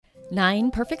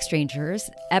Nine Perfect Strangers,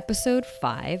 episode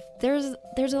 5. There's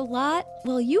a lot.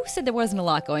 Well, you said there wasn't a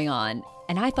lot going on,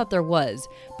 and I thought there was,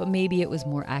 but maybe it was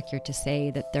more accurate to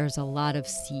say that there's a lot of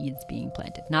seeds being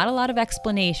planted. Not a lot of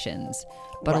explanations,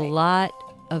 but Right. a lot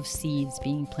of seeds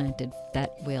being planted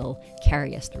that will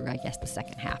carry us through, I guess, the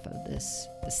second half of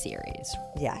the series.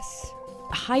 Yes.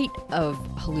 Height of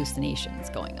hallucinations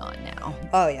going on now.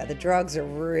 Oh, yeah. The drugs are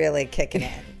really kicking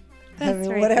in. That's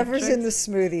right, the whatever's in drugs.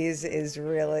 the smoothies is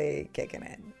really kicking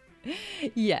in.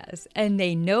 Yes, and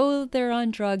they know they're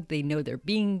on drug. They know they're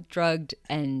being drugged,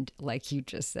 and like you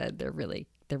just said, they're really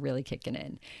kicking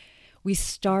in. We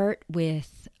start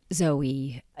with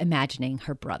Zoe imagining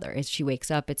her brother. As she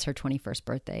wakes up, it's her 21st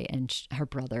birthday, and her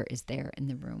brother is there in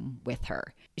the room with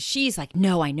her. She's like,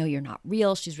 "No, I know you're not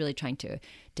real." She's really trying to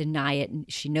deny it,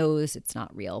 and she knows it's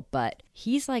not real. But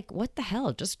he's like, "What the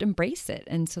hell? Just embrace it."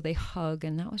 And so they hug,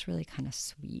 and that was really kind of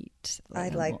sweet. I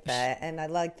like that. And I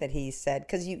like that he said,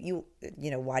 because you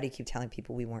know, why do you keep telling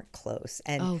people we weren't close?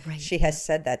 And Oh, right. she has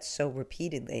said that so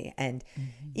repeatedly. And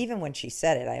even when she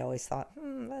said it, I always thought,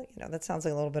 well, you know, that sounds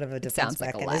like a little bit of a defense sounds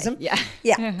like a lie. mechanism. Yeah.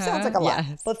 Yeah, sounds like a lie.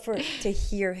 Yes. But to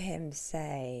hear him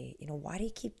say, you know, why do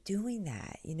you keep doing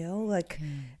that? You know, like,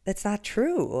 that's not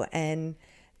true. And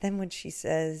then when she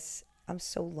says, I'm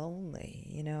so lonely,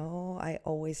 you know, I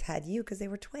always had you, because they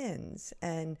were twins.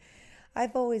 And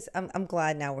I'm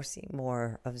glad now we're seeing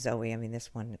more of Zoe. I mean, this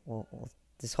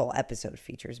this whole episode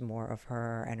features more of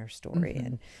her and her story.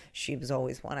 And she was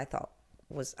always one I thought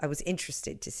I was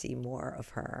interested to see more of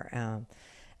her.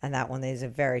 And that one is a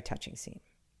very touching scene.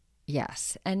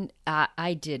 Yes. And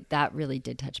that really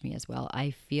did touch me as well.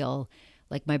 I feel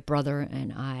like my brother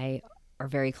and I are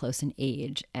very close in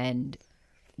age, and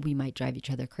we might drive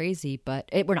each other crazy, but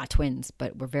we're not twins,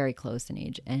 but we're very close in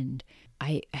age. And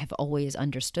I have always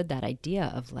understood that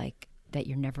idea of like that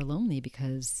you're never lonely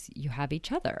because you have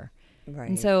each other.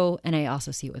 Right. And I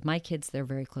also see it with my kids. They're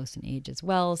very close in age as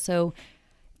well. So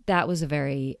that was a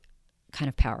very kind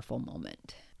of powerful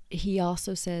moment. He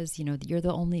also says, you know, you're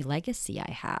the only legacy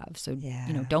I have. So,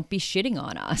 you know, don't be shitting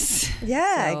on us.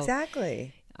 Yeah, So,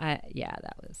 exactly.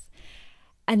 that was.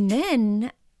 And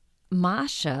then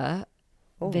Masha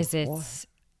visits.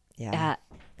 Yeah.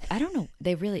 I don't know.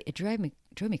 It drove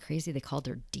me crazy. They called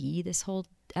her D this whole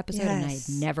episode, and I had Yes.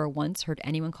 never once heard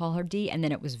anyone call her D. And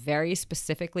then it was very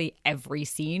specifically every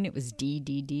scene. It was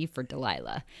D for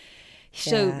Delilah.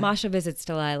 So Yeah. Masha visits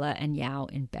Delilah and Yao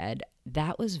in bed.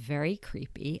 That was very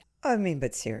creepy. I mean,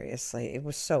 but seriously, it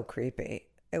was so creepy.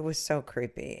 It was so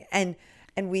creepy. And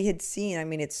we had seen, I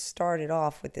mean, it started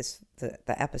off with the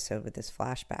episode with this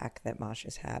flashback that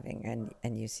Masha's having,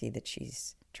 and you see that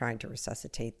she's trying to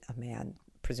resuscitate a man,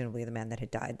 presumably the man that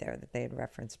had died there that they had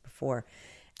referenced before.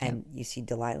 And you see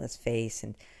Delilah's face,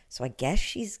 and so I guess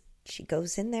she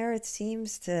goes in there, it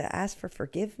seems, to ask for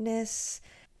forgiveness.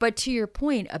 But to your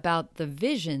point about the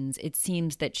visions, it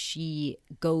seems that she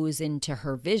goes into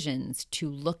her visions to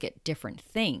look at different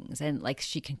things, and like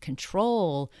she can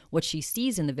control what she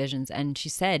sees in the visions. And she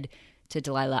said to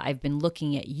Delilah, I've been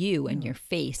looking at you and your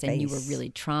face, and you were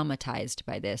really traumatized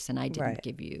by this, and I didn't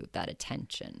give you that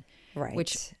attention. Right.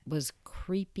 Which was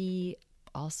creepy,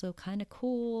 also kind of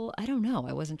cool. I don't know.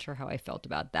 I wasn't sure how I felt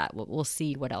about that. We'll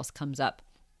see what else comes up.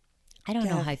 I don't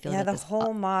know how I feel about the this.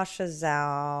 whole Masha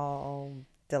Zhao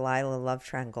Delilah love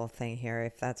triangle thing here,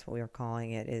 if that's what we were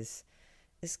calling it, is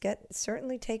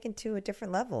certainly taken to a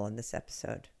different level in this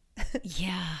episode.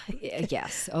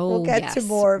 Yes. Oh, We'll get to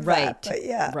more of right. that, but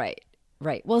yeah.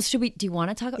 Right. Well, do you want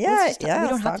to talk about Yeah, we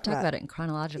don't let's have to talk talk about about it in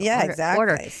chronological Yeah,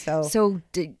 order. exactly. So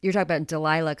you're talking about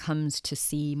Delilah comes to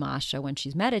see Masha when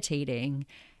she's meditating,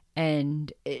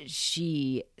 and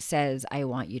she says, I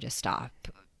want you to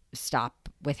stop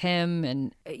with him.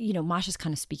 And, you know, Masha's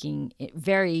kind of speaking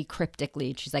very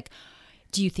cryptically. She's like,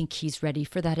 do you think he's ready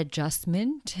for that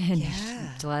adjustment? And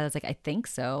Delilah's like, I think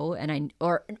so. And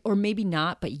or maybe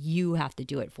not, but you have to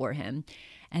do it for him.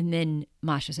 And then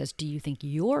Masha says, do you think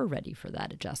you're ready for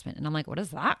that adjustment? And I'm like, what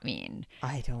does that mean?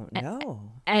 I don't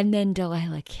know. And then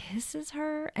Delilah kisses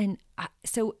her. And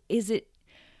so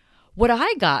what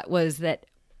I got was that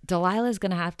Delilah's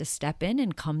going to have to step in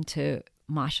and come to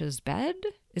Masha's bed.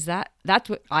 That's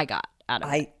what I got out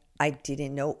of it. I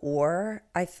didn't know, or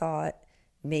I thought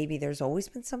maybe there's always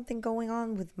been something going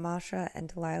on with Masha and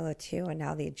Delilah too, and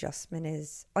now the adjustment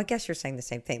is, I guess you're saying the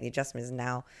same thing. The adjustment is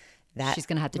now that she's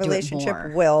going to have to do it relationship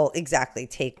more. will exactly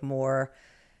take more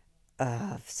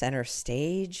center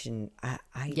stage, and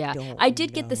I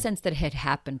did get the sense that it had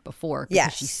happened before, because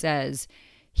Yes. she says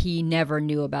he never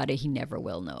knew about it, he never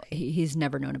will know. He's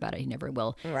never known about it, he never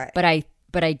will. Right.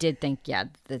 But I did think,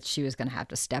 that she was going to have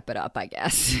to step it up, I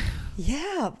guess.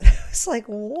 Yeah, but I was like,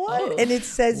 what? And it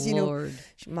says, Lord.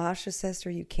 Masha says to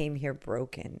her, you came here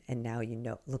broken, and now you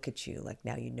know, look at you, like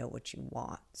now you know what you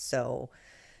want. So,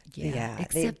 yeah.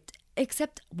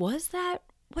 Except was that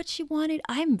what she wanted?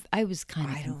 I was kind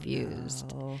of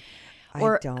confused. I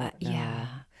don't know. Yeah.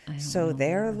 I don't So know.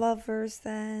 they're lovers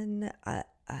then.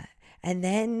 And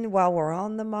then while we're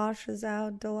on the Masha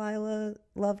Zhao Delilah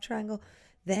love triangle,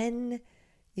 then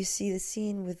you see the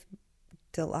scene with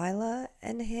Delilah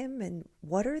and him, and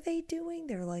what are they doing?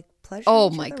 They're like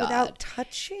pleasuring each other without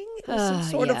touching. It was some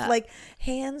sort of like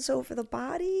hands over the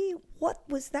body. What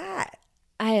was that?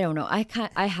 I don't know.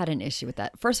 I had an issue with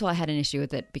that. First of all, I had an issue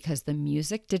with it because the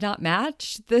music did not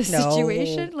match the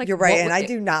situation. Like, you're right, and I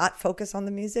do not focus on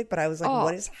the music, but I was like,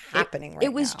 what is happening right now?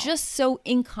 It was just so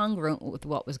incongruent with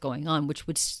what was going on,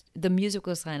 the music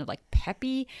was kind of like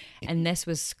peppy, and this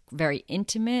was very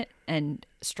intimate and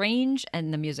strange,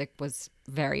 and the music was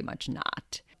very much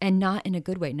not. And not in a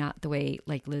good way, not the way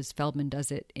like Liz Feldman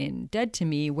does it in Dead to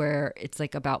Me, where it's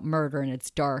like about murder and it's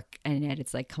dark and yet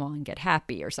it's like, come on, get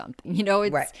happy or something.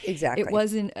 It's, right, exactly. It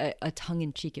wasn't a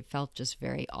tongue-in-cheek. It felt just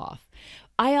very off.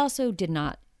 I also did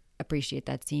not appreciate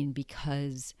that scene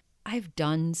because I've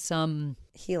done some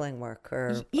healing work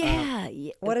or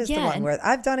what is the one where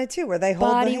I've done it too, where they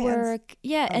hold body the hands? Work,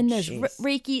 and there's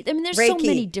Reiki. I mean, there's so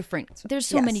many different. There's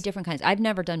so many different kinds. I've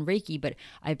never done Reiki, but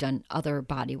I've done other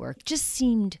body work. It just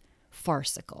seemed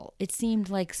farcical. It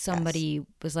seemed like somebody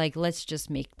was like, let's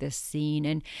just make this scene,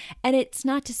 and it's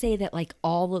not to say that like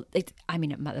all of it. I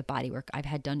mean, the body work I've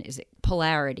had done is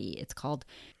polarity. It's called.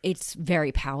 It's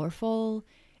very powerful.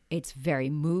 It's very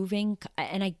moving,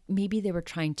 and maybe they were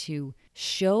trying to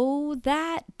show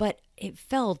that, but it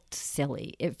felt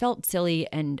silly. It felt silly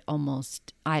and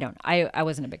almost, I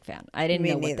wasn't a big fan. I didn't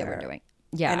know what they were doing.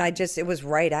 Yeah. And it was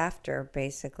right after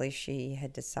basically she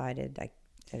had decided, like,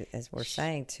 as we're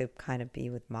saying, to kind of be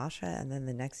with Masha, and then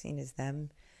the next scene is them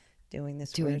doing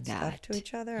weird stuff to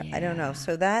each other. Yeah. I don't know.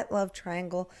 So that love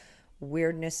triangle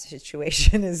weirdness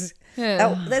situation is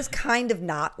that's kind of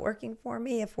not working for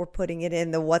me if we're putting it in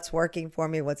the what's working for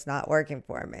me, what's not working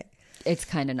for me. It's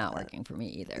kind of not working for me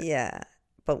either. Yeah.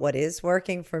 But what is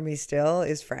working for me still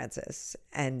is Francis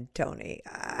and Tony.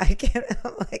 I'm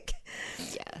like,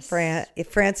 yes.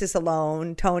 Francis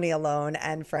alone, Tony alone,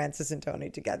 and Francis and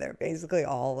Tony together. Basically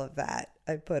all of that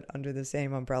I put under the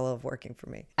same umbrella of working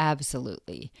for me.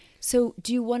 Absolutely. So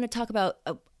do you want to talk about,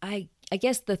 I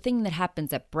guess the thing that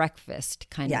happens at breakfast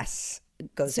kind of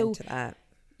goes into that.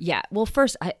 Yeah. Well,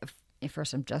 first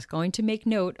I'm just going to make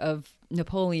note of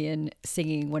Napoleon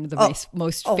singing one of the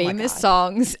most famous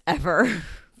songs ever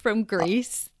from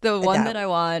Grease. The one that I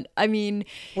want. I mean,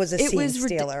 was a scene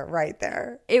stealer right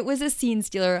there. It was a scene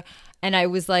stealer. And I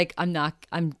was like, I'm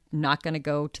not going to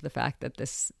go to the fact that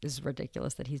this is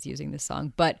ridiculous that he's using this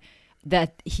song, but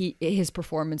that his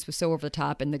performance was so over the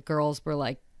top, and the girls were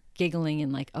like giggling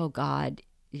and like, oh God,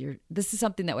 this is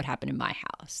something that would happen in my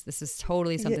house. This is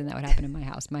totally something that would happen in my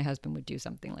house. My husband would do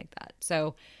something like that.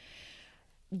 So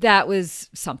that was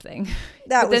something.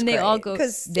 That was great,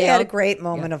 because they had a great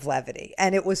moment of levity,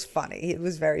 and it was funny. It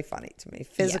was very funny to me.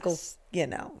 Physical,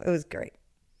 it was great.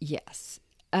 Yes.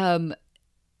 A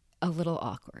little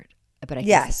awkward. But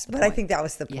I think that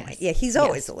was the point. Yes. Yeah, he's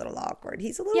always a little awkward.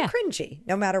 He's a little cringy,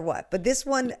 no matter what. But this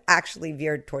one actually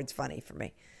veered towards funny for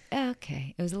me.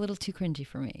 Okay, it was a little too cringy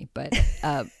for me, but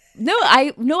no,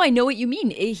 I know what you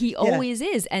mean. He always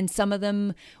is, and some of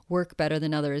them work better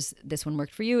than others. This one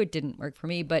worked for you; it didn't work for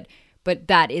me. But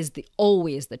that is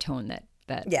always the tone that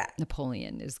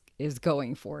Napoleon is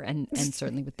going for, and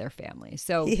certainly with their family.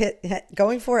 So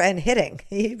going for and hitting.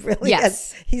 He really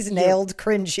he's nailed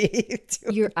cringy.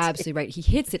 You're absolutely right. He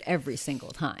hits it every single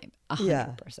time,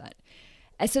 100%.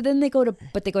 And so then they go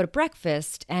to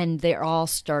breakfast, and they're all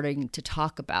starting to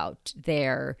talk about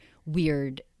their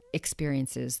weird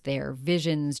experiences, their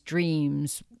visions,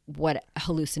 dreams, what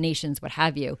hallucinations, what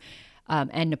have you.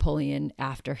 And Napoleon,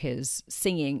 after his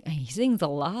singing, he sings a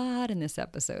lot in this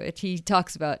episode. He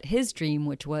talks about his dream,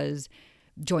 which was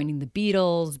joining the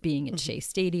Beatles, being at Shea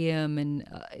Stadium, and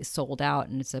sold out,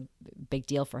 and it's a big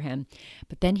deal for him.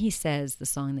 But then he says the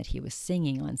song that he was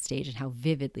singing on stage and how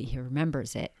vividly he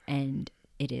remembers it, and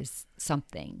it is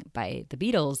Something by the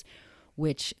Beatles,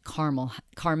 which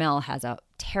Carmel has a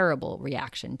terrible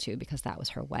reaction to because that was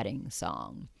her wedding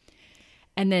song.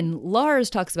 And then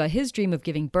Lars talks about his dream of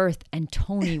giving birth, and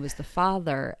Tony was the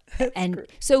father. And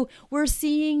great. So we're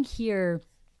seeing here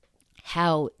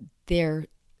how their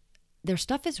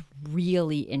stuff is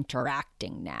really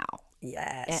interacting now.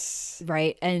 Yes.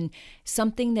 Right? And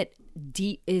something that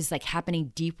is like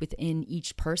happening deep within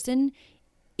each person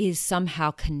is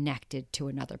somehow connected to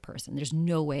another person. There's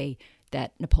no way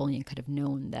that Napoleon could have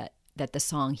known that the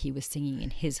song he was singing in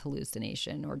his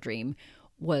hallucination or dream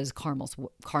was Carmel's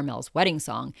wedding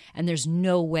song. And there's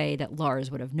no way that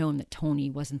Lars would have known that Tony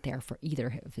wasn't there for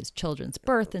either of his children's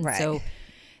birth. And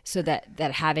so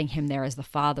that having him there as the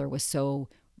father was so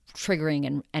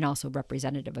triggering and also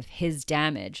representative of his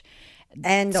damage.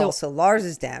 And also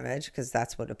Lars's damage, because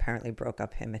that's what apparently broke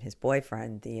up him and his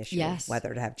boyfriend, the issue of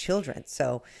whether to have children.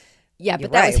 So yeah,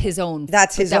 but that was his own.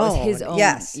 That's his own. Was his own.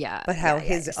 Yes. Yeah. But how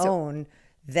his own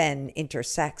then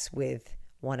intersects with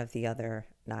one of the other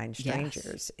 9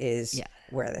 strangers is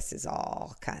where this is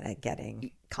all kind of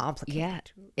getting complicated. Yeah,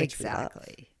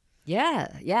 exactly.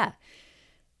 Yeah.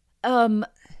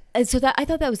 And so that I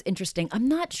thought that was interesting. I'm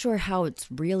not sure how it's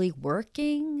really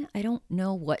working. I don't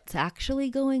know what's actually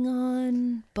going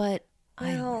on, but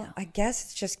I guess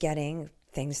it's just getting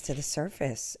things to the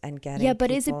surface and getting. Yeah,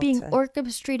 but is it being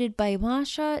orchestrated by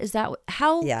Masha? Is that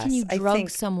how can you drug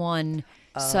someone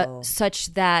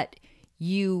such that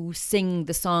you sing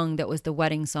the song that was the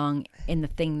wedding song in the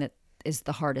thing that is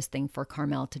the hardest thing for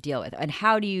Carmel to deal with? And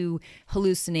how do you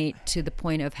hallucinate to the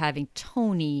point of having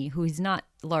Tony, who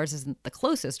Lars isn't the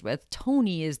closest with,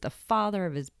 Tony is the father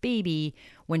of his baby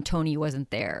when Tony wasn't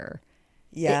there?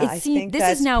 Yeah, I think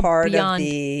this is now part of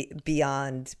the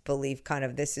beyond belief kind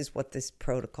of, this is what this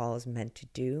protocol is meant to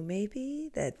do,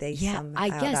 maybe? That they somehow, I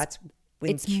guess that's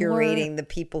when curating the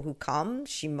people who come,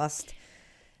 she must...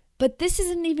 But this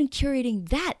isn't even curating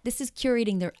that. This is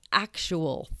curating their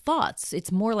actual thoughts.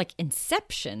 It's more like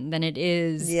inception than it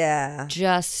is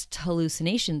just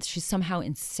hallucinations. She's somehow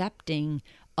incepting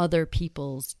other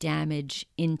people's damage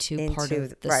into part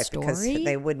of the story. Because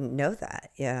they wouldn't know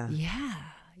that. Yeah.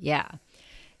 Yeah.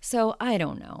 So I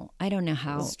don't know. I don't know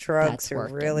how those drugs that's are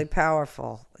working. really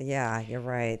powerful. Yeah, you're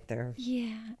right.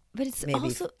 But it's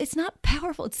also, it's not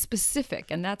powerful. It's specific.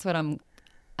 And that's what I'm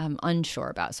unsure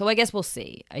about. So I guess we'll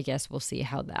see.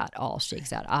 How that all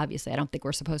shakes out. Obviously, I don't think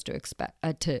we're supposed to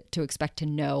expect to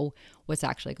know what's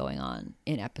actually going on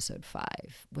in episode 5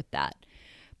 with that.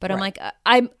 But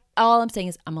all I'm saying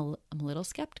is I'm a little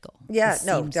skeptical. Yeah, it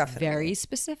no, seems definitely very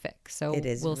specific. So it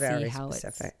is we'll very see how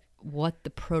specific. What the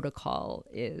protocol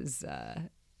is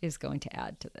going to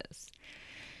add to this.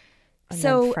 And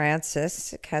then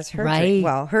Frances has her dream.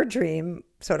 Well, her dream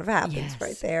sort of happens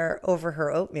right there over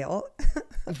her oatmeal.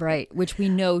 Right, which we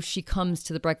know she comes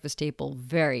to the breakfast table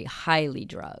very highly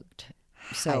drugged.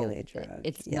 So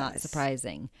it's not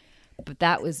surprising. But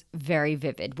that was very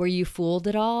vivid. Were you fooled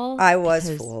at all? I was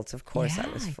fooled. Of course I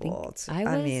was fooled.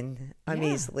 I'm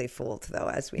easily fooled, though,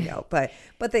 as we know. But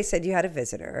they said you had a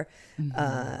visitor.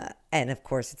 Mm-hmm. And, of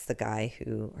course, it's the guy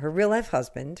her real-life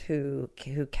husband, who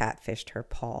catfished her,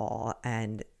 Paul.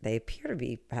 And they appear to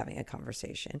be having a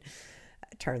conversation.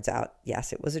 It turns out,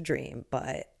 yes, it was a dream.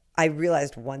 But I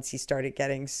realized once he started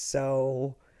getting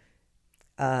so...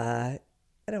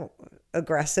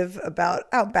 aggressive about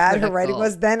how bad her writing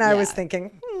was. Then I was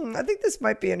thinking, I think this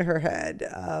might be in her head.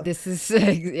 This is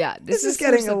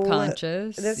getting her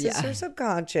subconscious. This is her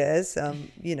subconscious.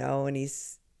 And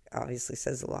he's obviously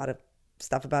says a lot of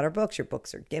stuff about her books. Your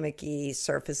books are gimmicky,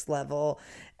 surface level,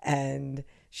 and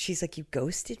she's like, you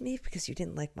ghosted me because you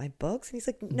didn't like my books? And he's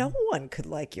like, no one could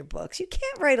like your books. You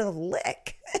can't write a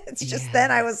lick. It's just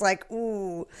then I was like,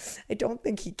 ooh, I don't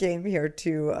think he came here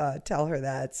to tell her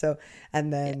that. So,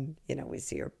 and then, we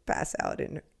see her pass out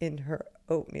in her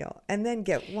oatmeal and then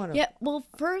get one of them. Well,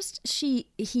 first he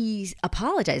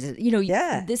apologizes.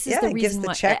 This is the reason gives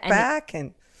the check back.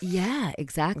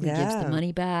 Exactly. Gives the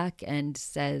money back and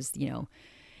says,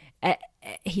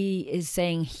 he is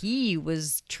saying he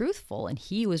was truthful and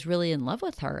he was really in love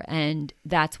with her. And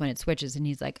that's when it switches. And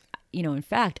he's like, in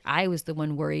fact, I was the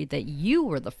one worried that you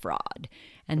were the fraud.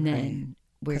 And then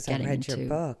we're getting into your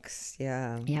books.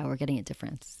 Yeah. Yeah. We're getting into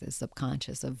Frances'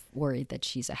 subconscious of worried that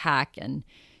she's a hack and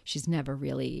she's never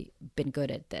really been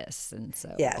good at this. And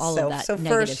so all of that. So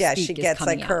first, she gets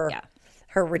like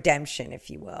her redemption, if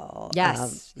you will.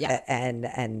 Yes.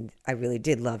 And I really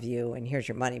did love you, and here's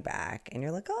your money back. And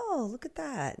you're like, oh, look at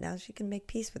that. Now she can make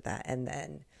peace with that. And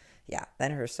then,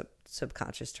 then her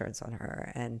subconscious turns on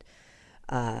her,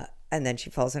 and then she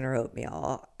falls in her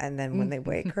oatmeal. And then when they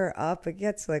wake her up, it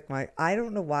gets like I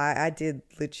don't know why I did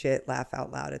legit laugh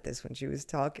out loud at this when she was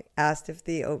asked if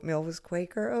the oatmeal was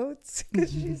Quaker oats,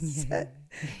 because she said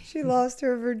she lost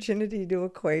her virginity to a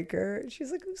Quaker.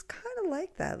 She's like, it was kind of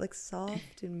like that, like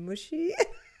soft and mushy.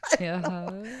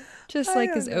 Just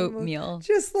like his oatmeal.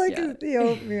 Just like the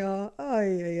oatmeal.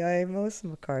 Melissa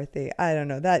McCarthy. I don't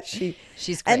know that she's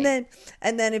great.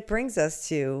 And then it brings us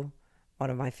to one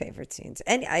of my favorite scenes.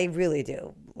 And I really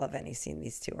do love any scene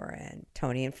these two are in,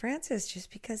 Tony and Frances,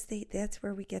 just because that's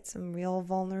where we get some real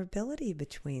vulnerability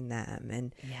between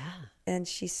them. And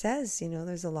she says, you know,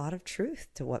 there's a lot of truth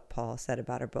to what Paul said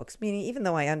about her books, meaning even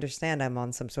though I understand I'm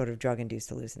on some sort of drug-induced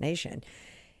hallucination,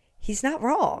 he's not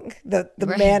wrong. The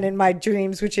right. man in my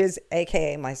dreams, which is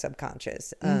AKA my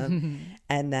subconscious.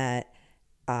 And that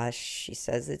she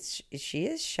says she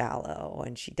is shallow,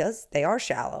 and they are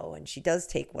shallow, and she does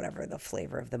take whatever the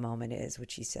flavor of the moment is,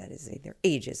 which she said is either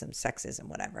ageism, sexism,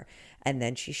 whatever. And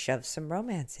then she shoves some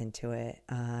romance into it.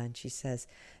 And she says,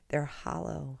 they're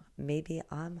hollow. Maybe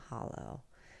I'm hollow.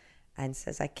 And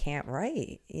says, I can't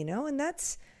write, you know, and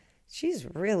she's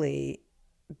really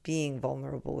being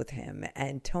vulnerable with him.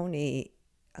 And Tony,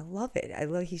 I love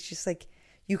it. He's just like,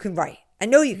 you can write. I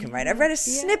know you can write. I read a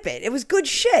snippet. It was good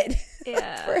shit.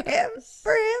 Yeah. For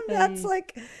him, that's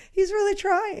like, he's really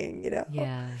trying, you know?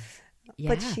 Yeah.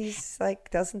 But she's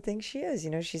like, doesn't think she is, you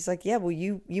know? She's like, yeah, well,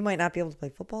 you might not be able to play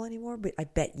football anymore, but I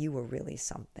bet you were really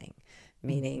something.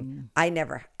 Meaning,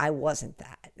 I wasn't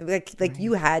that. Like right.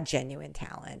 You had genuine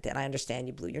talent, and I understand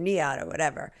you blew your knee out or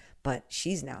whatever, but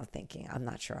she's now thinking, I'm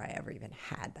not sure I ever even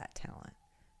had that talent.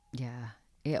 Yeah.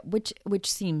 Yeah, which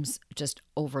seems just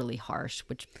overly harsh,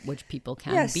 which people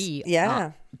can be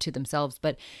to themselves.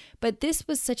 But this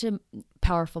was such a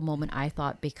powerful moment, I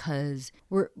thought, because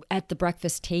we're at the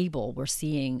breakfast table. We're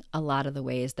seeing a lot of the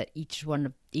ways that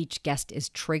each guest is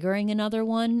triggering another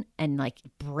one and like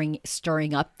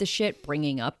stirring up the shit,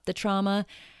 bringing up the trauma.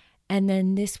 And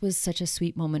then this was such a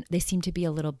sweet moment. They seem to be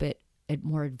a little bit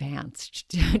more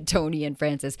advanced, Tony and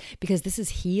Frances, because this is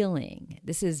healing.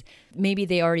 This is, maybe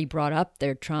they already brought up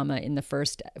their trauma in the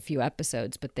first few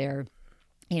episodes, but they're,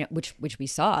 you know, which we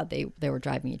saw, they were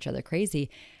driving each other crazy.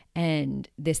 And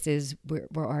this is, we're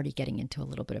already getting into a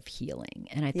little bit of healing.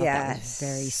 And I thought that was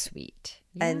very sweet.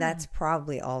 Yeah. And that's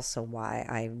probably also why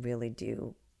I really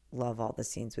do love all the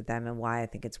scenes with them and why I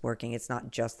think it's working. It's not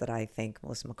just that I think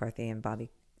Melissa McCarthy and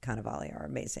Bobby Cannavale are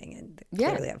amazing and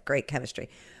clearly have great chemistry.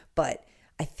 But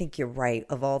I think you're right.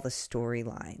 Of all the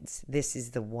storylines, this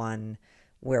is the one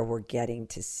where we're getting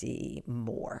to see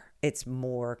more. It's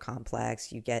more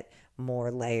complex. You get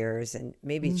more layers. And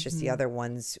maybe it's just the other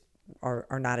ones are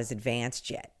not as advanced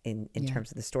yet in terms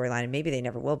of the storyline. And maybe they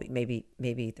never will be.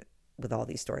 Maybe with all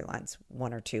these storylines,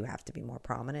 one or two have to be more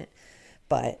prominent.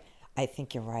 But I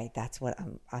think you're right. That's what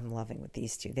I'm loving with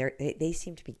these two. They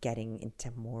seem to be getting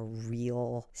into more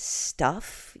real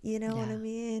stuff, you know what I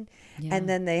mean? Yeah. And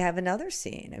then they have another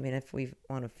scene. I mean, if we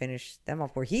want to finish them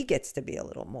off, where he gets to be a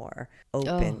little more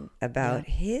open about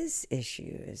his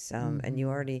issues. And you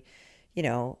already, you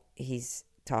know, he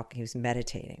was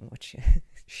meditating, which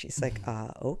she's like,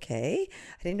 okay.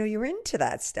 I didn't know you were into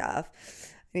that stuff.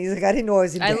 And he's like, I didn't know I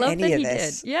was into any of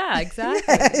this. Did. Yeah, exactly.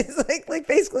 It's like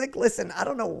basically like, listen, I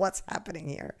don't know what's happening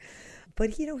here.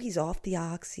 But, you know, he's off the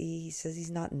oxy. He says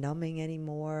he's not numbing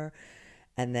anymore.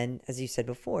 And then, as you said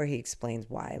before, he explains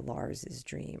why Lars's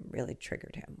dream really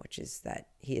triggered him, which is that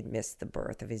he had missed the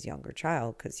birth of his younger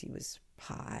child because he was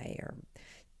high or,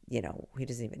 you know, he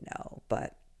doesn't even know.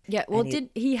 But yeah, well,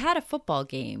 he had a football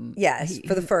game? Yes,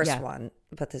 for the first one.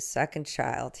 But the second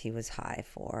child he was high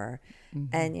for.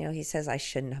 And, you know, he says, I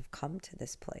shouldn't have come to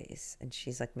this place. And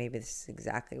she's like, maybe this is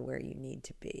exactly where you need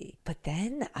to be. But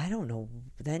then, I don't know,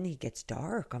 then he gets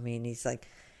dark. I mean, he's like,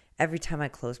 every time I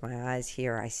close my eyes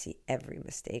here, I see every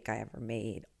mistake I ever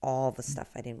made, all the stuff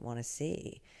I didn't want to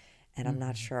see. And I'm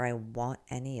not sure I want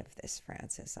any of this,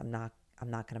 Frances. I'm not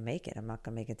going to make it. I'm not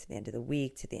going to make it to the end of the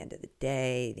week, to the end of the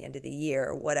day, the end of the year,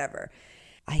 or whatever.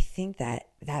 I think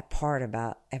that part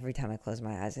about every time I close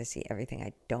my eyes, I see everything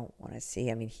I don't want to see.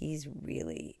 I mean, he's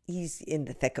in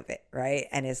the thick of it, right?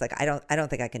 And it's like, I don't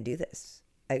think I can do this,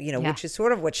 you know, which is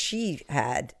sort of what she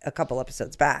had a couple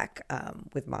episodes back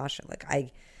with Masha. Like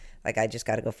I just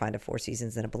got to go find a 4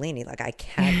 Seasons and a Bellini. Like I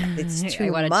can't, it's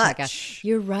too much.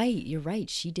 You're right.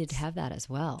 She did have that as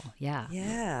well. Yeah.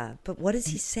 Yeah. But what is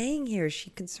he saying here? Is she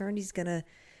concerned he's going to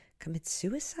commit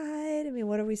suicide? I mean,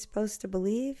 what are we supposed to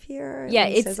believe here? Yeah,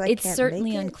 it's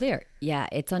certainly unclear. Yeah,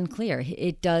 it's unclear.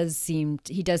 He does seem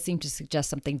to suggest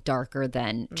something darker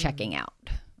than checking out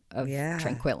of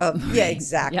Tranquillum. Yeah,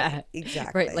 exactly.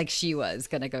 Exactly. Right, like she was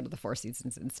going to go to the 4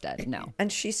 Seasons instead. No.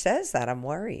 And she says that, I'm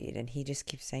worried. And he just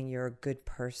keeps saying, you're a good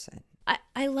person.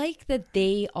 I like that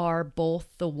they are both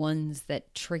the ones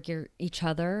that trigger each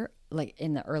other, like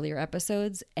in the earlier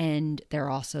episodes, and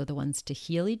they're also the ones to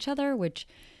heal each other, which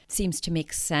seems to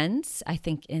make sense, I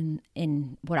think,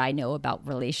 in what I know about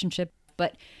relationship.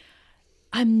 But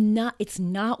it's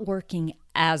not working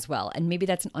as well. And maybe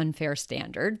that's an unfair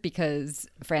standard because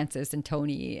Frances and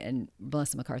Tony and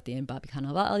Melissa McCarthy and Bobby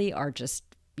Cannavale are just,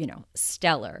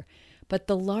 stellar. But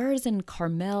the Lars and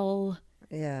Carmel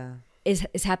is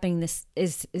having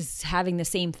the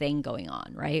same thing going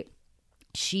on, right?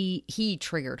 He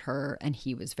triggered her and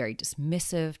he was very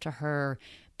dismissive to her,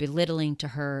 belittling to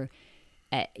her.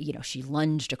 She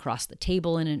lunged across the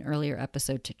table in an earlier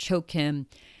episode to choke him.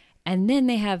 And then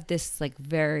they have this like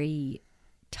very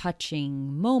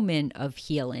touching moment of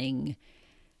healing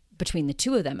between the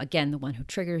two of them. Again, the one who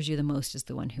triggers you the most is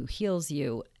the one who heals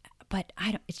you. But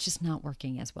it's just not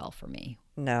working as well for me.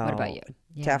 No. What about you?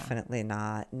 Yeah. Definitely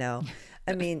not. No.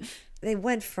 I mean, they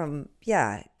went from,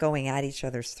 going at each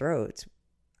other's throats.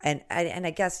 And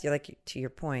I guess you're like, to your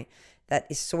point, that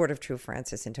is sort of true of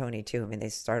Frances and Tony too. I mean, they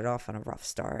started off on a rough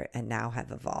start and now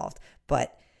have evolved.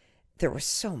 But there was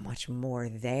so much more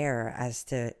there as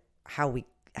to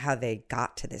how they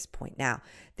got to this point. Now,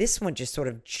 this one just sort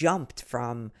of jumped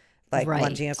from like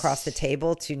lunging across the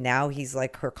table to now he's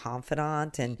like her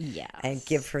confidant and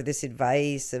give her this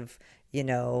advice of,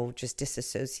 just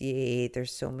disassociate.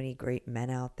 There's so many great men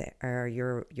out there.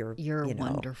 You're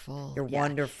wonderful. You're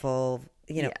wonderful.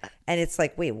 And it's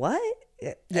like, wait, what?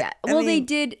 Yeah. Well, they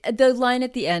did. The line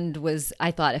at the end was,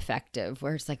 I thought, effective,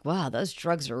 where it's like, wow, those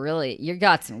drugs are really, you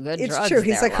got some good drugs. It's true.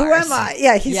 He's like, Lars. who am I?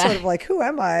 Yeah. He's sort of like, who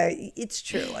am I? It's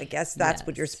true. I guess that's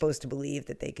what you're supposed to believe,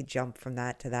 that they could jump from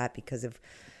that to that because of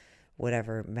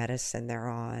whatever medicine they're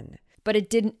on. But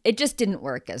it just didn't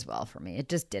work as well for me. It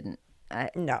just didn't.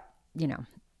 No. It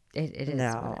is.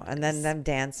 No. And then them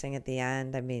dancing at the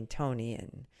end. I mean, Tony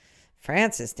and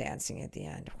Frances dancing at the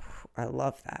end. I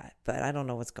love that. But I don't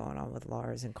know what's going on with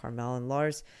Lars and Carmel. And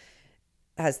Lars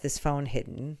has this phone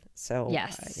hidden. So,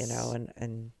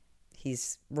 and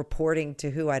he's reporting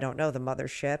to who, I don't know, the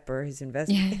mothership or his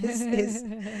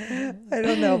investigation. I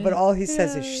don't know. But all he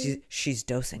says is she's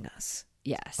dosing us.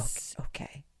 Yes.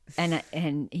 Okay.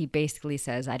 And he basically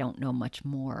says, I don't know much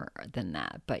more than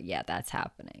that. But yeah, that's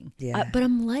happening. Yeah. But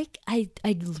I'm like, I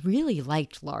really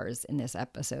liked Lars in this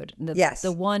episode.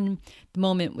 The one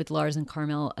moment with Lars and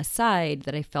Carmel aside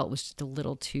that I felt was just a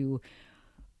little too,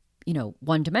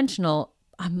 one-dimensional.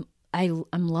 I'm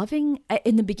loving,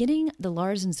 in the beginning, the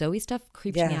Lars and Zoe stuff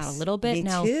creeps me out a little bit.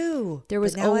 Me too. There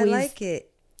was but now always, I like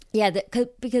it. Yeah,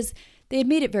 because they had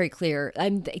made it very clear. I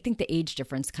think the age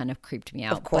difference kind of creeped me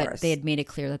out. Of course. But they had made it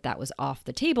clear that was off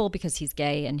the table because he's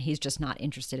gay and he's just not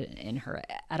interested in her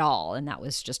at all. And that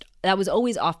was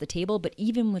always off the table. But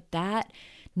even with that,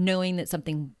 knowing that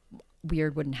something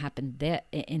weird wouldn't happen there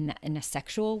in a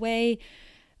sexual way,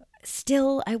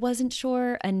 still I wasn't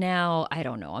sure. And now I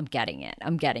don't know. I'm getting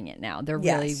it now. They're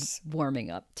really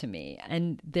warming up to me.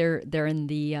 And they're in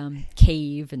the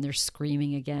cave and they're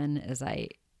screaming again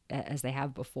as they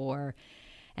have before.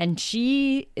 And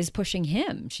she is pushing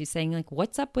him. She's saying, like,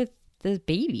 what's up with the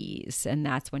babies? And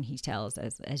that's when he tells,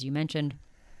 as you mentioned,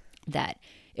 that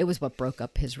it was what broke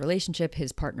up his relationship.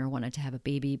 His partner wanted to have a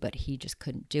baby, but he just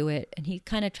couldn't do it. And he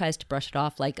kind of tries to brush it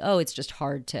off like, oh, it's just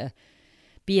hard to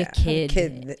be a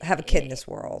kid. Have a kid in this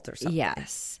world or something.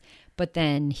 Yes. But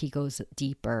then he goes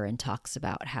deeper and talks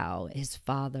about how his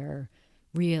father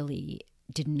really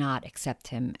did not accept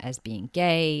him as being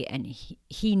gay, and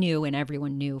he knew, and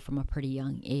everyone knew from a pretty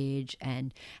young age,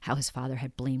 and how his father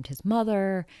had blamed his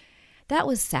mother. That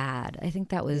was sad. I think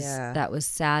that was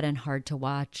sad and hard to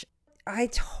watch. I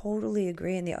totally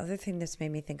agree. And the other thing that's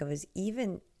made me think of is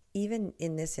even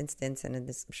in this instance, and I'm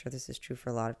sure this is true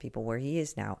for a lot of people, where he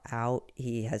is now out.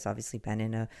 He has obviously been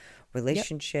in a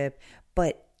relationship,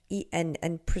 but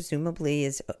and presumably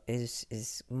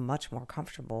is much more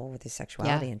comfortable with his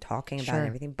sexuality and talking about it and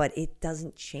everything, but it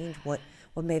doesn't change what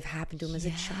may have happened to him as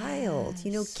a child.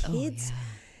 Kids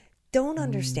don't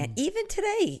understand. Even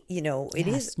today, it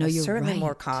is certainly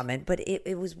more common, but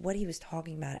it was what he was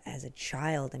talking about as a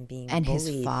child and being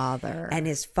bullied.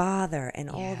 His father and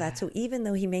all that. So even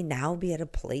though he may now be at a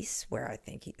place where I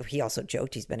think he also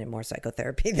joked he's been in more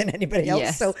psychotherapy than anybody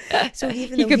else. Yes. So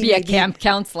even he though could be a camp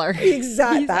counselor.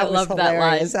 Exactly. That was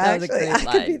hilarious. That was a great line.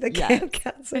 I could be the camp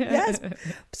counselor. Yes.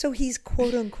 So he's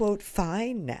quote unquote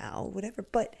fine now, whatever.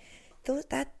 But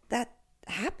that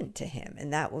happened to him,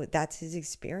 and that's his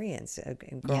experience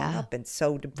growing up. And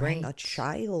so to bring a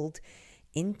child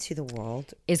into the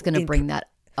world is going to bring that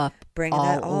up,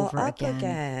 all over up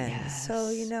again. Yes.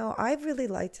 So I really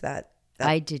liked that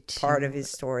I did too. Part of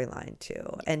his storyline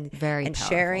too, and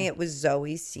sharing it with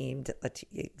Zoe seemed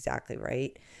exactly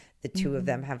right. The two of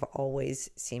them have always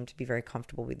seemed to be very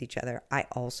comfortable with each other. I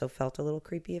also felt a little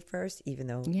creepy at first, even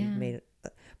though he made it,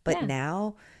 but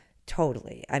now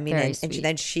Totally. I mean, Very and sweet.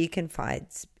 then she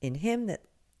confides in him, that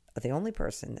the only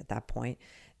person at that point,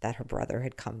 that her brother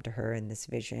had come to her in this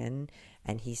vision,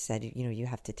 and he said, you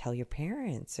have to tell your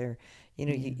parents, or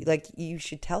you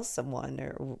should tell someone,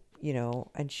 or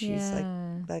and she's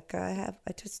like I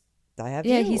have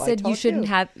Yeah, you. he I said you told shouldn't you.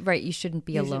 have right. You shouldn't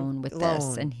be You should- alone with this.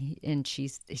 alone. And she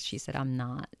said, I'm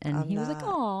not. And I'm he was like, not.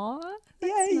 "Aw, Yeah,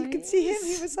 that's you could see him.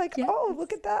 He nice." was like, Yes. "Oh,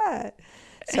 look at that."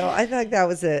 So I think that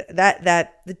was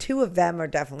that the two of them are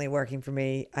definitely working for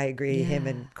me. I agree. Him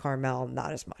Yeah. and Carmel,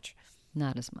 not as much.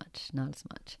 Not as much. Not as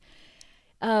much.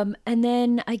 And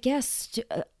then I guess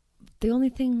the only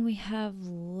thing we have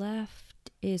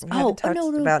left is We haven't talked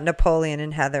no. about Napoleon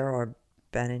and Heather, or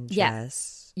Ben and Yeah.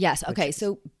 Jess. Yes. Okay.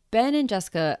 So Ben and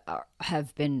Jessica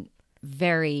have been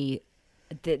very.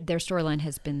 Their storyline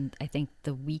has been, I think,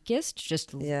 the weakest,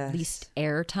 just Yes. least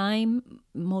airtime.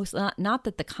 Most not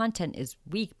that the content is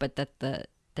weak, but that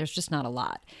there's just not a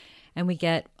lot, and we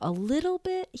get a little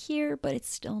bit here, but it's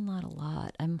still not a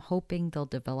lot. I'm hoping they'll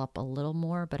develop a little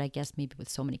more, but I guess maybe with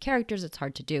so many characters, it's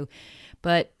hard to do.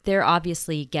 But they're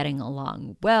obviously getting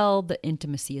along well. The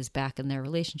intimacy is back in their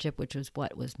relationship, which was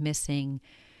what was missing.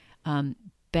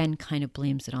 Ben kind of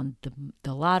blames it on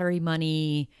the lottery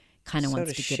money. Kind of So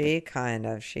wants does to give it. she kind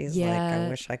of. She's like, Yeah. I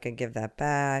wish I could give that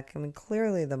back. I mean,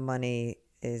 clearly the money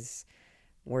is,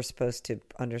 we're supposed to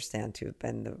understand to have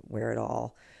been where it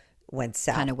all went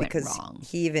south. Kinda went because wrong.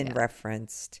 he even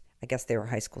referenced, I guess they were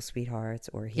high school sweethearts,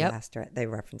 or he Yep. asked her, they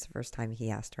referenced the first time he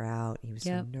asked her out. He was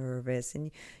Yep. so nervous. And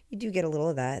you do get a little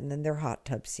of that. And then their hot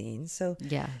tub scenes. So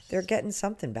Yeah. they're getting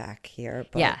something back here.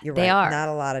 But Yeah, you're they right. are. Not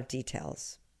a lot of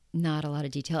details. Not a lot of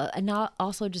detail, and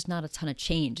also just not a ton of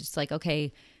change. It's like,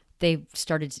 okay, they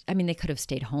started. I mean, they could have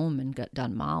stayed home and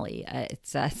done Molly.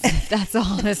 That's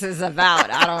all this is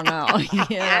about. I don't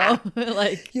know.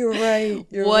 Like, You're right.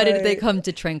 what did they come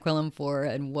to Tranquillum for,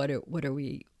 and what are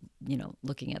we,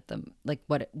 looking at them like?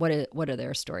 What are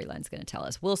their storylines going to tell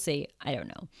us? We'll see. I don't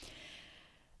know.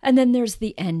 And then there's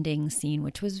the ending scene,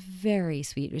 which was very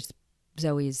sweet. It was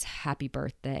Zoe's happy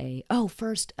birthday.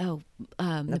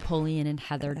 Napoleon and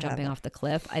Heather jumping off the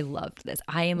cliff. I loved this.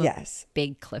 I am a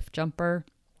big cliff jumper.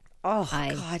 Oh,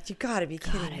 God, you got to be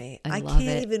kidding me. I I love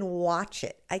can't it. even watch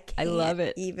it. I can't love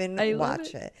it. even I love watch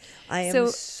it. it. I am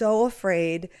so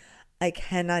afraid. I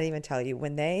cannot even tell you.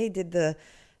 When they did the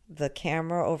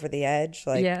camera over the edge,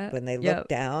 like when they looked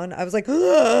down, I was like,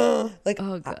 like,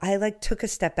 Oh, God. I like took a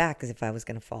step back as if I was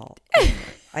going to fall.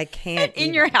 I can't.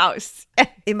 In your house.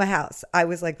 In my house. I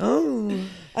was like,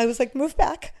 I was like, move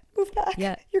back.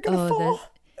 Yeah. You're going to fall.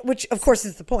 Which, of course,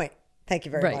 is the point. Thank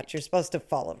you very much. You're supposed to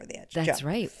fall over the edge. That's Jump.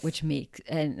 right. Which makes,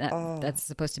 and that's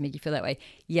supposed to make you feel that way.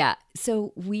 Yeah.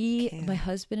 So my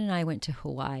husband and I went to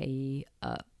Hawaii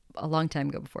a long time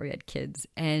ago before we had kids.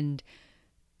 And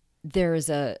there's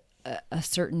a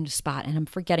certain spot, and I'm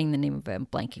forgetting the name of it. I'm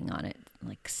blanking on it.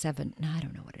 Like I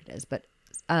don't know what it is, but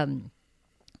on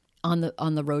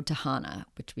the road to Hana,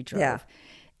 which we drove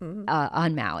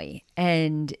on Maui.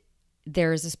 And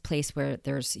there's this place where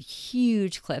there's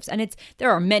huge cliffs, and there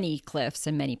are many cliffs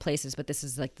in many places, but this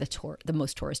is like the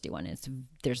most touristy one.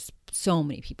 There's so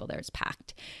many people there, it's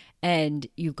packed, and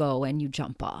you go and you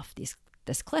jump off this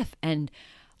cliff. And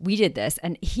we did this,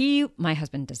 and my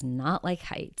husband does not like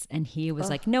heights, and he was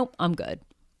like, nope, I'm good.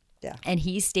 Yeah. And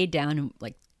he stayed down and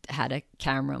like had a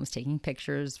camera and was taking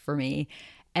pictures for me,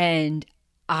 and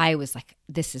I was like,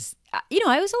 this is, I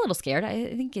was a little scared.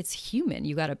 I think it's human.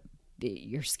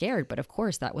 You're scared, but of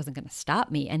course that wasn't going to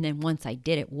stop me. And then once I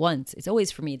did it it's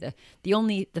always for me, the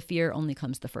fear only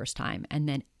comes the first time. And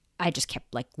then I just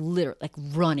kept literally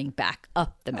running back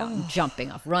up the mountain,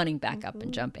 jumping off, running back up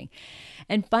and jumping.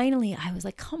 And finally I was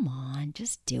like, come on,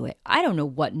 just do it. I don't know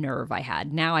what nerve I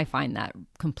had. Now I find that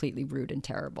completely rude and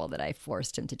terrible that I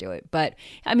forced him to do it. But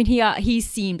I mean, he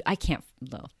seemed,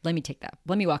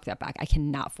 let me walk that back. I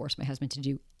cannot force my husband to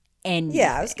do anything.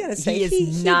 Yeah, I was going to say,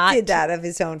 he did that of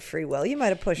his own free will. You might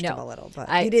have pushed him a little, but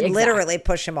you didn't literally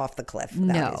push him off the cliff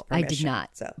without his permission. I did not.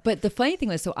 So. But the funny thing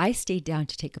was, so I stayed down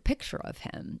to take a picture of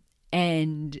him,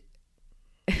 and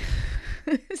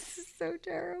this is so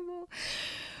terrible.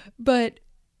 But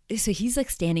so he's like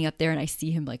standing up there, and I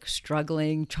see him like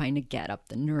struggling, trying to get up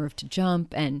the nerve to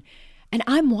jump, and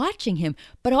I'm watching him,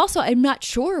 but also I'm not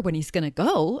sure when he's going to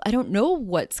go. I don't know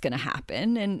what's going to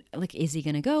happen. And like, is he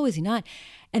going to go? Is he not?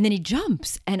 And then he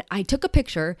jumps, and I took a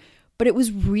picture, but it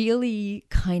was really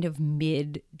kind of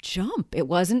mid jump. It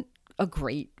wasn't a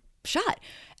great shot.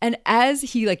 And as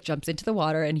he like jumps into the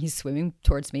water and he's swimming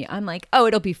towards me, I'm like, oh,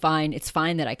 it'll be fine. It's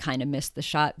fine that I kind of missed the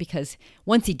shot, because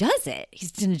once he does it,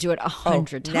 he's going to do it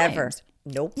 100 times. Never.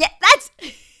 Nope. Yeah, that's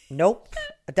Nope.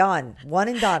 Done. One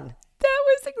and done. That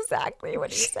was is exactly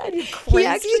what he said.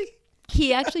 Crazy.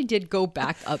 He actually did go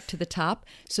back up to the top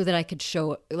so that I could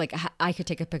show, like, I could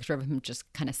take a picture of him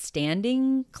just kind of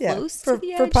standing close for, to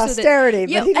the edge. for posterity.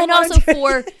 So that, but he didn't and want also to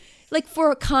for, like,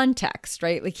 for context,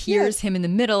 right? Like, here's him in the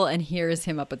middle and here's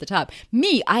him up at the top.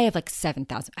 Me, I have like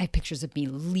 7,000. I have pictures of me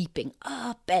leaping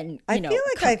up and, I feel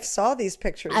like I saw these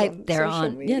pictures on they're social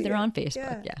on media. yeah, they're on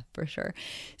Facebook. Yeah, for sure.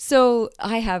 So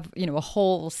I have, a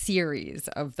whole series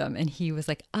of them, and he was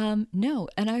like, no.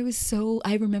 And I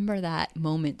remember that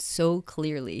moment so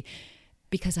clearly,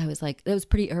 because I was like, that was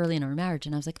pretty early in our marriage,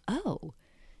 and I was like, oh,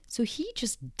 so he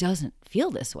just doesn't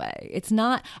feel this way. It's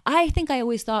not, I think I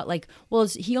always thought, like, well,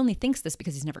 he only thinks this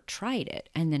because he's never tried it,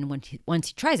 and then once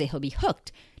he tries it, he'll be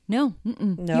hooked. No. He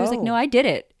was like, no, I did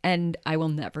it, and I will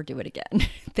never do it again.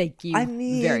 Thank you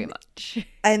very much.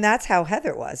 And that's how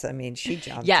Heather was. I mean, she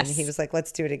jumped, yes. and he was like,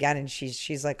 let's do it again. And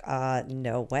she's like,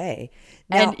 no way.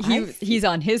 Now, and he's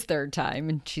on his third time,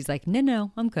 and she's like,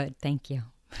 no, I'm good. Thank you.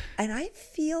 And I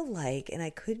feel like, and I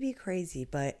could be crazy,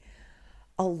 but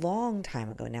a long time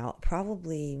ago now,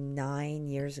 probably 9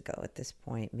 years ago at this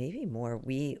point, maybe more,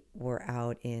 we were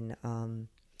out in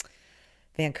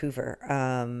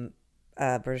Vancouver,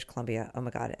 British Columbia. Oh my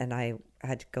God. And I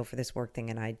had to go for this work thing,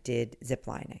 and I did zip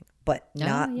lining, but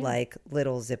not like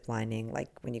little zip lining, like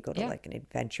when you go to like an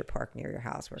adventure park near your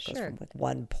house where it goes from like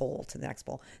one pole to the next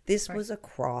pole. This was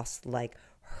across, like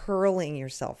hurling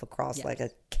yourself across like a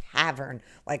cavern,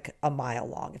 like a mile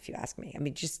long, if you ask me. I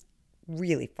mean, just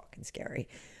really fucking scary.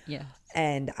 Yeah.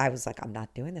 And I was like, I'm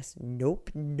not doing this. Nope,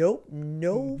 no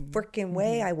freaking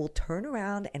way. I will turn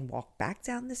around and walk back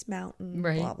down this mountain,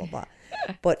 blah, blah, blah.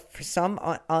 But for some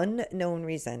unknown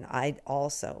reason, I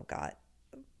also got,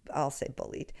 I'll say,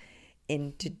 bullied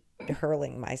into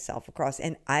hurling myself across.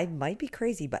 And I might be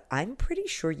crazy, but I'm pretty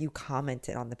sure you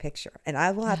commented on the picture. And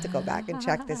I will have to go back and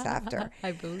check this after.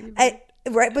 I believe it.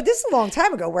 Right, but this is a long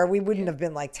time ago where we wouldn't have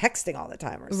been like texting all the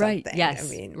time or something. Right, yes. I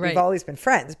mean, we've always been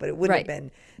friends, but it wouldn't have been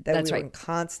that we were in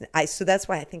constant. So that's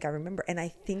why I think I remember. And I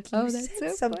think you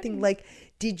said something like,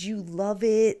 did you love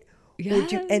it? Yeah.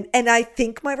 And I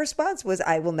think my response was,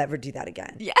 I will never do that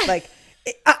again. Yeah. Like,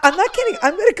 I'm not kidding.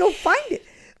 I'm going to go find it.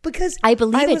 Because I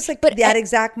was like, but that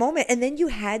exact moment. And then you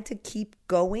had to keep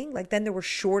going. Like, then there were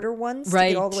shorter ones to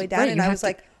get all the way down. And I was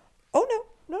like, oh, no.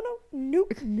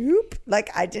 Nope. Like,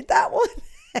 I did that one.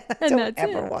 I don't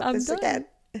ever want this again.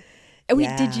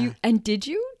 Did you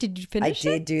finish it?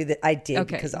 I did do that. I did,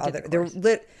 okay, because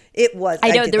it was.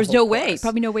 I know there was no way,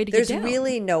 probably no way to get down. There's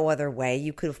really no other way.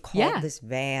 You could have called this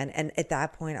van, and at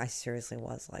that point, I seriously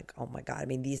was like, "Oh my God!" I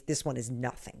mean, this one is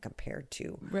nothing compared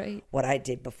to what I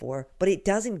did before. But it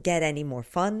doesn't get any more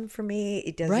fun for me.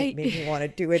 It doesn't make me want to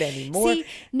do it anymore. See,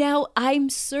 now I'm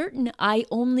certain I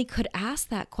only could ask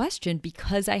that question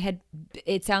because I had.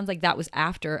 It sounds like that was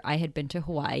after I had been to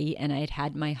Hawaii and I had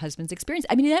had my husband's experience.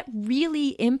 I mean, that really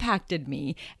impacted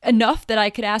me enough that I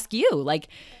could ask you, like.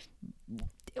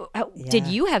 Did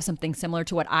you have something similar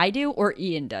to what I do, or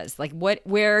Ian does? Like,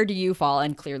 where do you fall?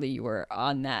 And clearly you were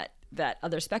on that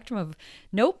other spectrum of,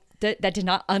 nope, that did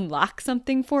not unlock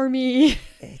something for me.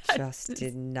 It just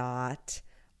did not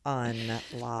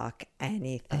unlock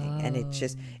anything. And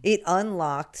it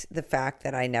unlocked the fact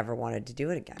that I never wanted to do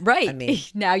it again. Right. I mean,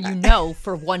 now you know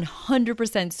for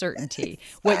 100% certainty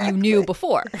what you knew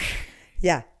before.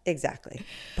 Yeah, exactly.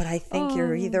 But I think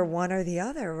you're either one or the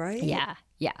other, right? Yeah.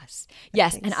 Yes.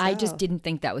 And I just didn't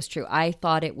think that was true. I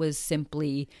thought it was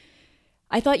simply,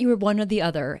 I thought you were one or the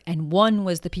other. And one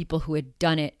was the people who had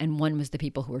done it, and one was the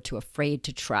people who were too afraid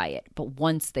to try it. But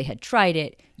once they had tried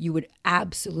it, you would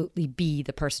absolutely be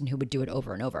the person who would do it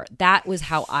over and over. That was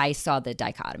how I saw the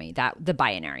dichotomy, the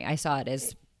binary. I saw it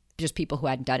as just people who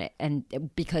hadn't done it,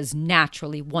 and because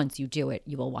naturally once you do it,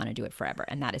 you will want to do it forever,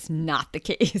 and that is not the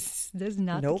case. That's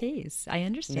not the case. I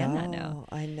understand that now.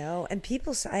 I know. And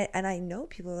people say, and I know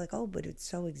people are like, oh, but it's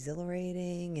so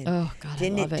exhilarating, and oh God,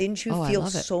 didn't you feel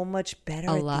so much better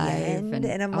alive at the end?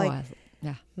 And I'm like,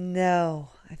 no,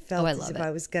 I felt as if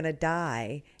I was gonna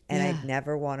die, and I'd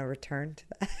never want to return to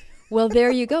that. Well,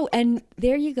 there you go. And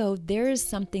there you go. There is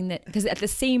something that, because at the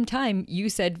same time you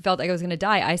felt like I was going to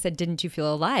die. I said, didn't you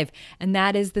feel alive? And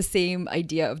that is the same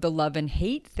idea of the love and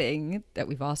hate thing that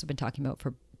we've also been talking about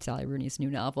for Sally Rooney's new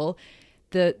novel.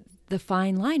 The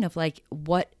fine line of like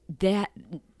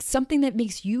something that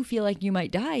makes you feel like you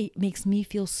might die makes me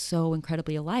feel so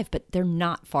incredibly alive, but they're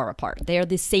not far apart. They are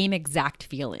the same exact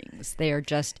feelings. They are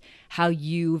just how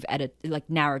you've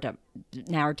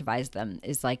narrativized them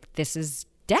is like, this is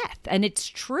death, and it's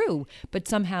true, but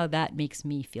somehow that makes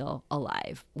me feel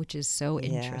alive, which is so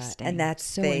interesting. And that's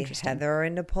so interesting. Heather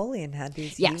and Napoleon had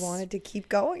these. He wanted to keep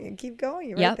going and keep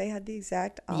going. Right? They had the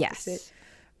exact opposite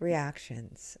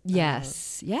reactions.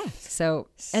 Yes. Yeah. So,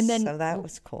 and then So that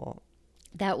was cool.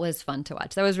 that was fun to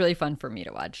watch. That was really fun for me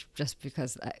to watch just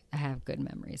because I have good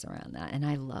memories around that. And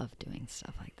I love doing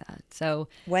stuff like that. So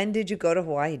When did you go to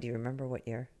Hawaii? Do you remember what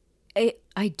year?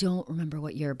 I don't remember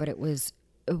what year, but it was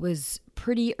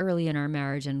pretty early in our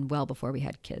marriage and well before we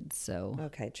had kids. So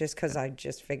Okay, just because I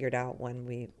just figured out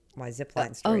my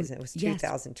zipline stories, and it was yes.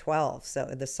 2012. So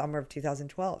the summer of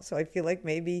 2012. So I feel like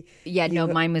maybe yeah, no,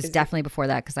 mine was is it- definitely before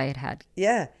that because I had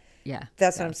yeah. yeah.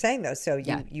 That's what I'm saying though. So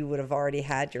Yeah. you would have already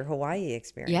had your Hawaii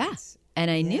experience. Yeah. And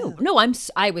I knew. No,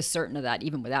 I was certain of that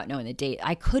even without knowing the date.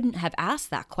 I couldn't have asked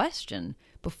that question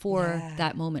before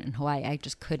that moment in Hawaii. I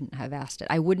just couldn't have asked it.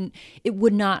 It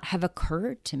would not have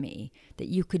occurred to me that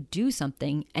you could do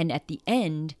something and at the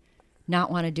end not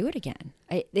want to do it again.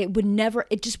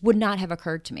 It just would not have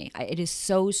occurred to me. It is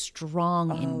so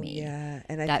strong in me. Yeah,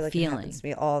 and I that feel like feeling. it happens to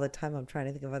me all the time. I'm trying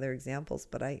to think of other examples,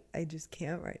 but I just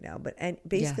can't right now. But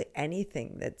basically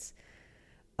anything that's,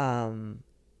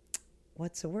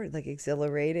 what's the word? Like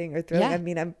exhilarating or thrilling. Yeah. I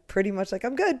mean, I'm pretty much like,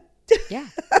 I'm good. Yeah.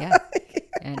 Yeah.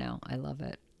 I know. I love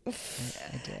it.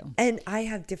 I do. And I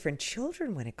have different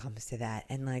children when it comes to that.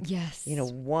 And like, Yes.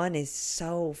 one is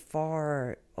so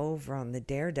far over on the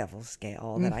daredevil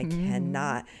scale that I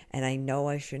cannot, and I know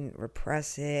I shouldn't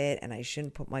repress it and I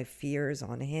shouldn't put my fears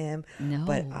on him. No,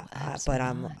 but absolutely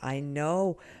not. I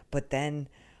know, but then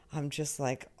I'm just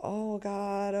like, oh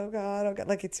God.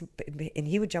 Like and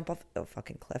he would jump off a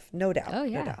fucking cliff. No doubt. Oh,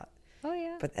 yeah. No doubt. Oh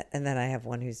yeah. But and then I have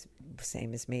one who's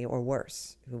same as me or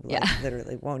worse, who Yeah.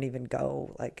 literally won't even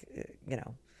go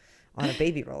on a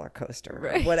baby roller coaster or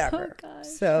Right. whatever. Oh, gosh.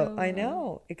 So I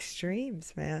know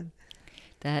extremes, man.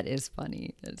 That is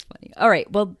funny. That's funny. All right.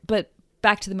 Well, but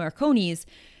back to the Marconis.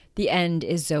 The end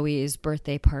is Zoe's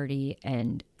birthday party,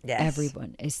 and Yes.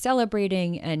 everyone is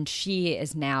celebrating, and she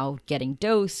is now getting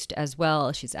dosed as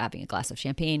well. She's having a glass of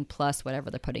champagne plus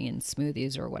whatever they're putting in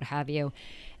smoothies or what have you.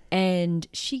 And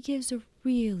she gives a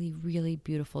really, really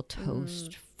beautiful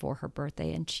toast for her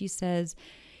birthday. And she says,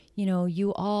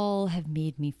 you all have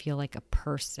made me feel like a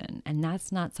person. And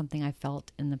that's not something I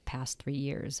felt in the past 3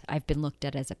 years. I've been looked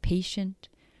at as a patient,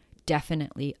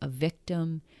 definitely a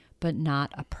victim, but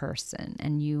not a person.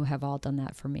 And you have all done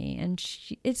that for me. And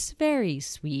it's very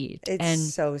sweet.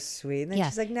 It's so sweet. And then Yeah.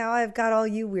 she's like, now I've got all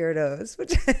you weirdos,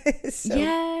 which is so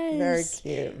very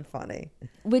cute and funny.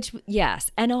 Yes.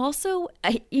 And also,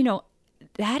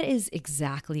 that is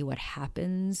exactly what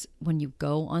happens when you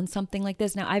go on something like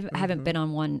this. Now, I haven't been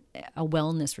on a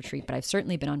wellness retreat, but I've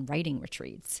certainly been on writing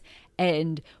retreats.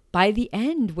 And by the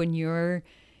end,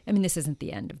 this isn't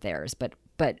the end of theirs, but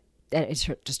it's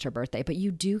just her birthday, but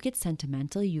you do get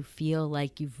sentimental. You feel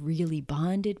like you've really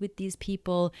bonded with these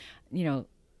people.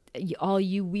 All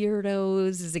you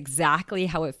weirdos is exactly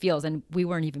how it feels. And we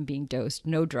weren't even being dosed,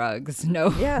 no drugs, no.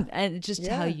 Yeah. And it's just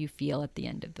Yeah. how you feel at the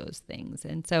end of those things.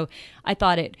 And so I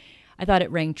thought it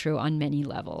rang true on many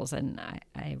levels, and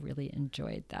I really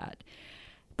enjoyed that.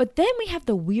 But then we have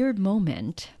the weird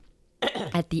moment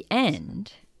at the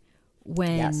end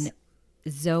when Yes.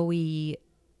 Zoe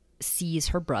sees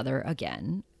her brother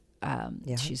again.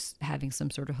 Yeah. She's having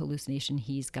some sort of hallucination.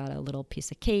 He's got a little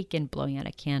piece of cake and blowing out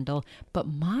a candle, but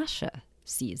Masha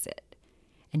sees it.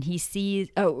 And he sees,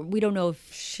 we don't know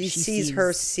if She sees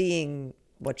her seeing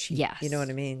what she, Yes. you know what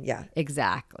I mean? Yeah.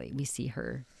 Exactly. We see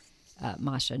her,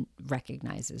 Masha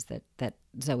recognizes that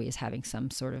Zoe is having some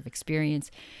sort of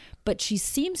experience, but she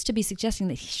seems to be suggesting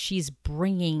that she's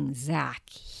bringing Zach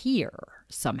here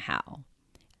somehow.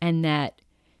 And that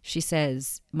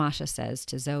Masha says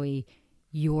to Zoe,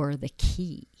 you're the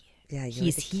key. Yeah.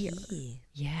 He's the here. key.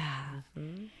 Yeah.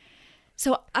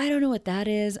 So I don't know what that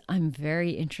is. I'm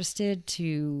very interested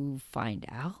to find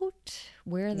out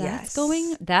where that's Yes.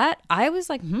 going. That I was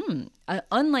like,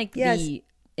 unlike Yes. the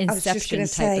I was just Inception gonna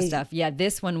type of say- stuff. Yeah,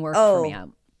 this one worked for me.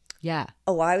 Yeah.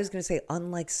 Oh, I was going to say,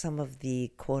 unlike some of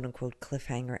the quote unquote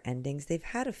cliffhanger endings, they've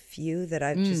had a few that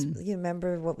I've you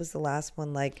remember what was the last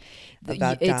one like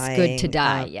about It's dying? good to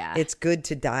die, yeah. It's good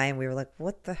to die. And we were like,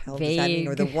 what the hell does that mean?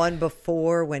 Or the Vague. one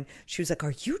before when she was like,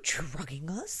 are you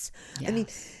drugging us? I mean,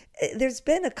 there's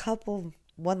been a couple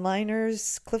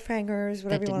one-liners, cliffhangers,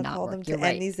 whatever you did want to not call work. them, to You're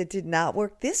right. end these that did not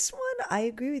work. This one, I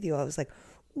agree with you. I was like,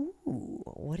 ooh,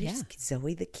 what is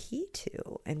Zoe the key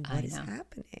to? And what is know.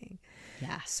 happening?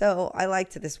 Yeah. So I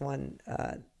liked this one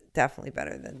definitely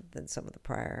better than some of the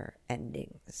prior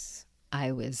endings.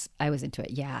 I was into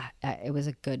it. Yeah. It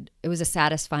was a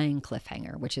satisfying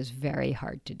cliffhanger, which is very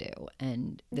hard to do.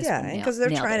 And this one because they're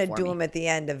nailed trying it to for do me. them at the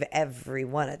end of every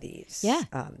one of these. Yeah,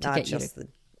 to not get you just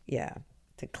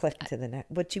to click to the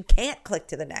next. But you can't click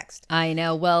to the next. I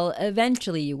know. Well,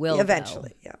 eventually you will.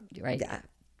 Eventually, though. yeah. Right. Yeah.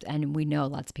 and we know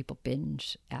lots of people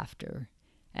binge after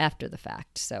the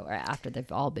fact, so, or after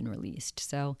they've all been released.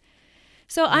 So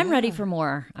I'm ready for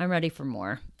more.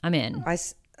 I'm in.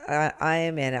 I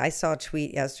am in. I saw a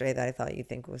tweet yesterday that I thought you'd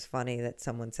think was funny, that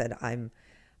someone said,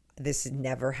 this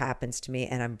never happens to me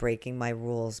and I'm breaking my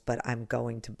rules, but I'm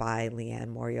going to buy Leanne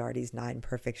Moriarty's 9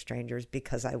 Perfect Strangers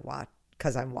because I'm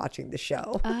watching the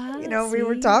show. We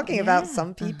were talking about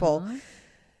some people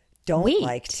don't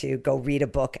like to go read a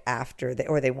book after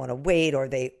or they want to wait, or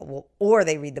they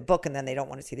read the book and then they don't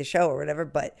want to see the show or whatever.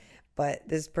 But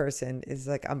this person is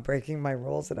like, I'm breaking my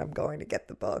rules and I'm going to get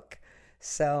the book.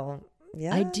 So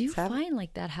yeah, I do find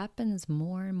like that happens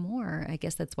more and more. I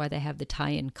guess that's why they have the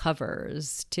tie-in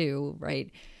covers too, right?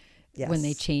 Yes. When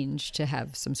they change to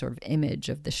have some sort of image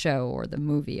of the show or the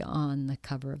movie on the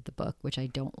cover of the book, which I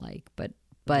don't like, but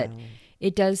no.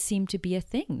 It does seem to be a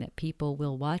thing that people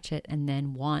will watch it and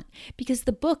then because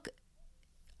the book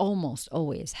almost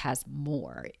always has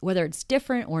more, whether it's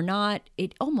different or not,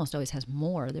 it almost always has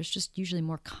more. There's just usually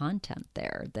more content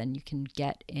there than you can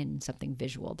get in something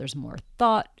visual. There's more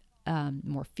thought,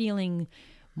 more feeling,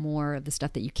 more of the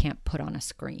stuff that you can't put on a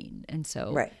screen. And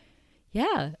so, right.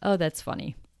 Yeah. Oh, that's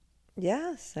funny.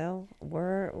 Yeah. So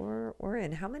we're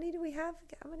in. How many do we have?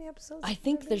 How many episodes? I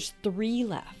think there's 3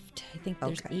 left. I think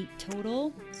there's 8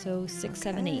 total. So 6,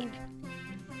 7, 8.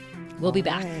 We'll be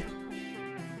back. Right.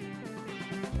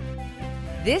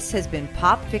 This has been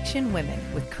Pop Fiction Women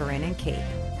with Corinne and Kate.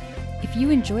 If you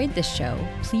enjoyed this show,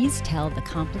 please tell the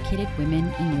complicated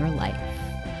women in your life.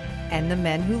 And the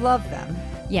men who love them.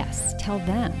 Yes, tell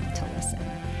them to listen.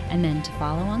 And then to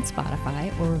follow on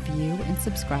Spotify or review and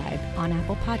subscribe on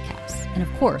Apple Podcasts. And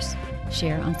of course,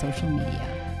 share on social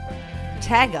media.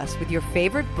 Tag us with your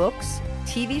favorite books,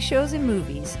 TV shows, and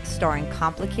movies starring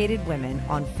complicated women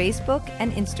on Facebook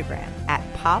and Instagram at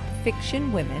Pop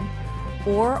Fiction Women,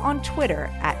 or on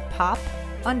Twitter at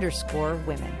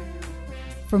pop_women.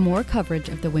 For more coverage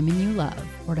of the women you love,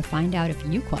 or to find out if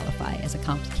you qualify as a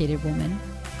complicated woman,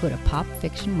 go to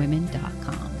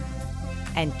popfictionwomen.com.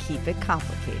 And keep it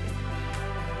complicated.